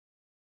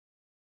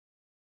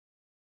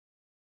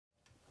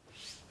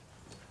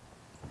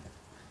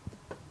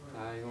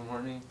Hi, good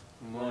morning.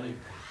 Good morning.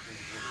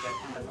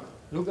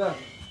 Luca.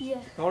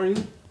 Yeah. How are you?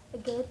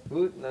 Good.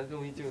 Good. Nice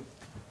to meet you.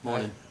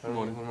 Morning. Hi. Good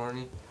morning. Good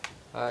morning.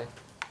 Hi.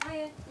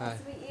 Hiya. Hi. Nice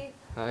to meet you.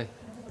 Hi.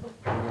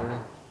 Good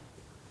morning.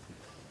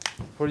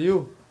 For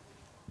you.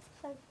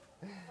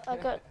 I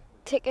got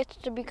tickets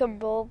to become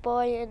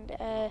Ballboy,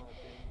 and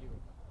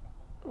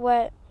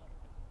when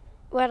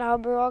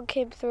Almiron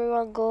came through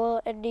on goal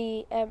and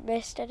he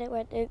missed and it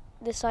went in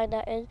the side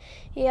net in,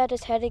 he had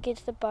his head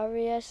against the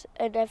barriers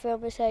and everyone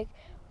was like,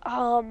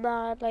 "Oh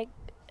man!" Like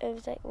it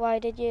was like, "Why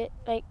did you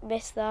like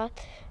miss that?"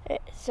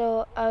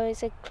 So I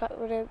was like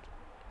clapping him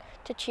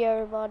to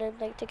cheer him on and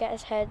like to get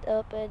his head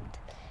up, and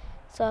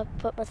so I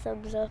put my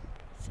thumbs up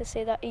to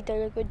say that he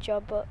done a good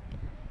job, but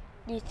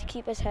needs to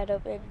keep his head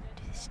up and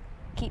just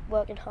keep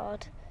working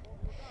hard.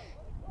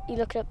 He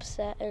looked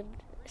upset, and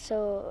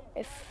so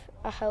if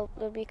I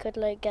helped him, he could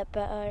like get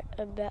better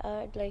and better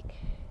and like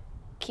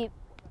keep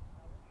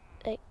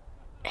like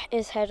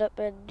his head up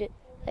and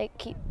like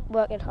keep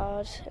working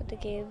hard at the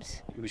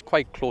games. He was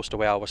quite close to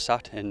where I was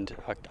sat, and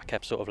I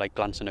kept sort of like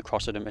glancing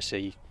across at him to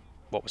see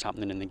what was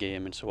happening in the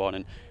game and so on.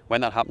 And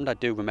when that happened, I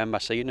do remember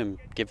seeing him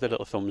give the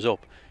little thumbs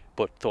up,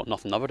 but thought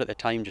nothing of it at the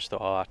time. Just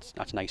thought, oh,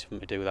 that's nice of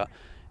him to do that.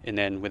 And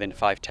then within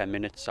 5-10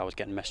 minutes, I was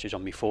getting messages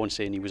on my phone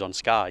saying he was on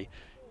Sky,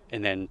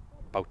 and then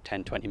about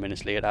 10-20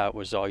 minutes later it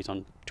was, oh, he's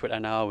on Twitter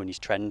now and he's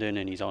trending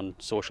and he's on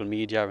social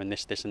media and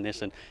this and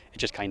this, and it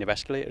just kind of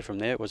escalated from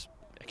there. It was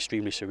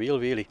extremely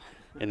surreal, really.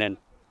 And then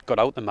got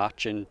out the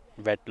match and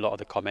read a lot of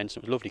the comments.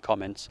 It was lovely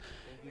comments,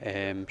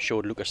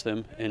 showed Lucas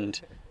them, and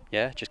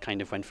yeah, just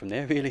kind of went from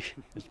there, really.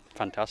 It was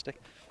fantastic.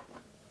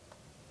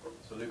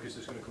 So Lucas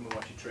is going to come and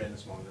watch you train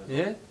this morning?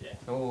 Yeah? Yeah.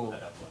 Oh.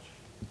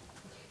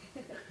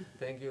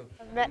 Thank you.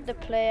 I've met the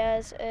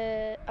players,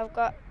 I've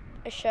got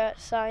a shirt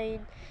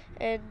signed,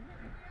 and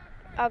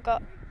I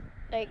got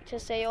like to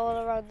see all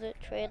around the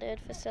training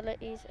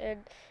facilities,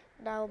 and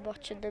now I'm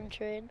watching them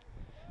train.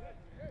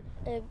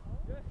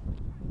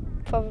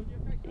 Probably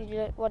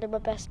one of my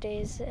best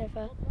days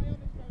ever.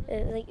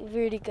 Like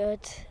really good.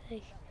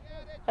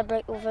 I'm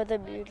like over the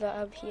moon that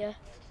I'm here.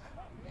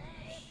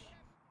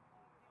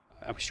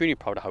 I'm extremely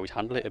proud of how he's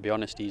handled it, to be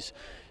honest. He's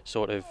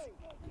sort of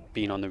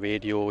been on the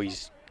radio,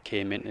 he's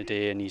came in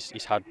today and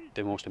he's had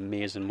the most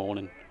amazing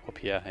morning up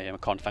here. I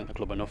can't thank the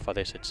club enough for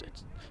this. It's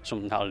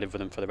something that'll live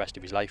with him for the rest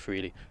of his life,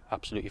 really.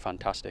 Absolutely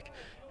fantastic.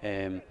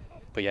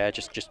 But yeah,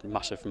 just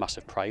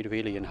massive pride,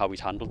 really, in how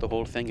he's handled the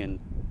whole thing, and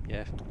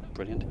yeah,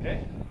 brilliant.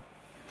 Okay.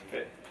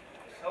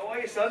 How are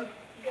you, son?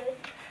 Good.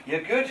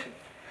 You're good?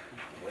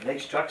 Well,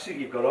 nice tracksuit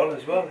you've got on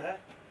as well, huh?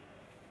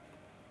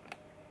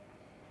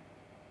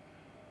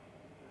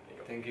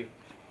 Thank you.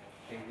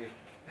 Thank you.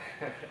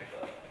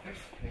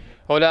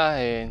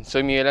 Hola,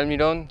 soy Miguel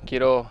Almirón.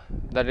 Quiero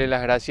darle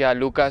las gracias a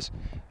Lucas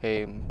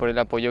por el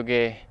apoyo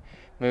que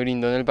me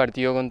brindó en el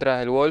partido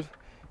contra el Wolf.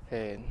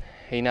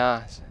 Y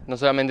nada, no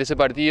solamente ese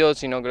partido,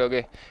 sino creo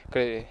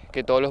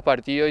que todos los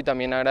partidos, y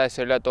también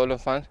agradecerle a todos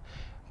los fans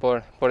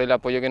por el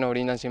apoyo que nos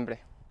brindan siempre.